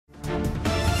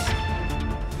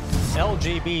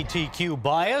LGBTQ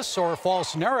bias or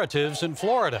false narratives in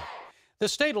Florida. The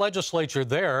state legislature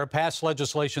there passed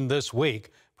legislation this week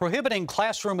prohibiting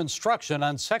classroom instruction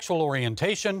on sexual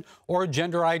orientation or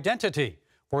gender identity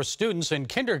for students in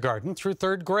kindergarten through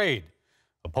third grade.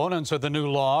 Opponents of the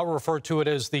new law refer to it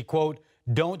as the, quote,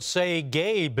 "Don't Say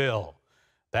Gay" bill.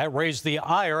 That raised the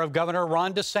ire of Governor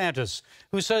Ron DeSantis,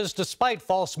 who says despite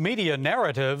false media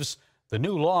narratives, the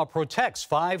new law protects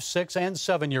 5-, 6-, and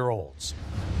 7-year-olds.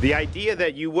 The idea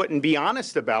that you wouldn't be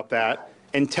honest about that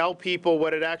and tell people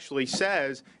what it actually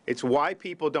says, it's why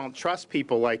people don't trust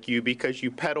people like you, because you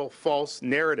peddle false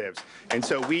narratives. And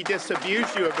so we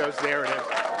disabuse you of those narratives.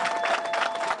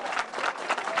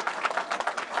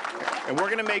 And we're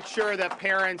going to make sure that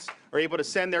parents are able to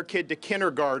send their kid to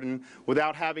kindergarten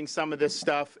without having some of this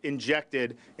stuff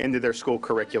injected into their school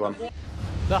curriculum.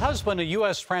 The husband of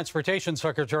U.S. Transportation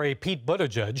Secretary Pete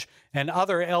Buttigieg and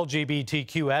other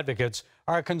LGBTQ advocates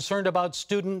are concerned about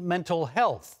student mental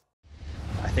health.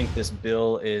 I think this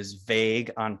bill is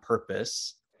vague on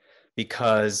purpose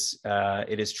because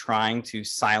it is trying to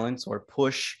silence or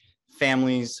push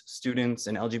families, students,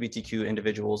 and LGBTQ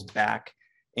individuals back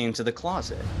into the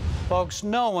closet. Folks,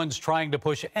 no one's trying to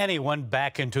push anyone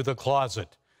back into the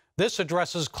closet. This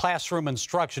addresses classroom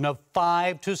instruction of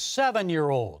 5- to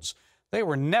 7-year-olds. They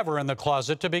were never in the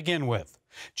closet to begin with.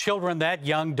 Children that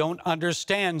young don't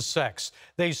understand sex.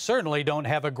 They certainly don't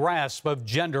have a grasp of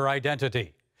gender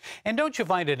identity. And don't you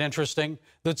find it interesting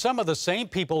that some of the same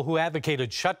people who advocated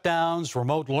shutdowns,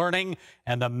 remote learning,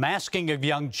 and the masking of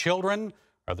young children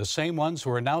are the same ones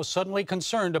who are now suddenly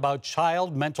concerned about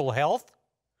child mental health?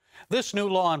 This new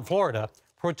law in Florida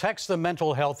protects the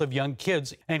mental health of young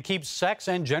kids and keeps sex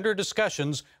and gender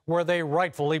discussions where they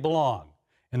rightfully belong,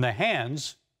 in the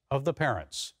hands of the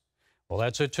parents. Well,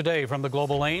 that's it today from the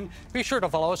Global Lane. Be sure to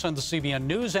follow us on the CBN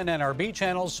News and NRB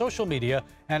channels, social media,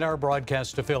 and our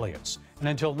broadcast affiliates. And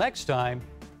until next time,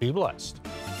 be blessed.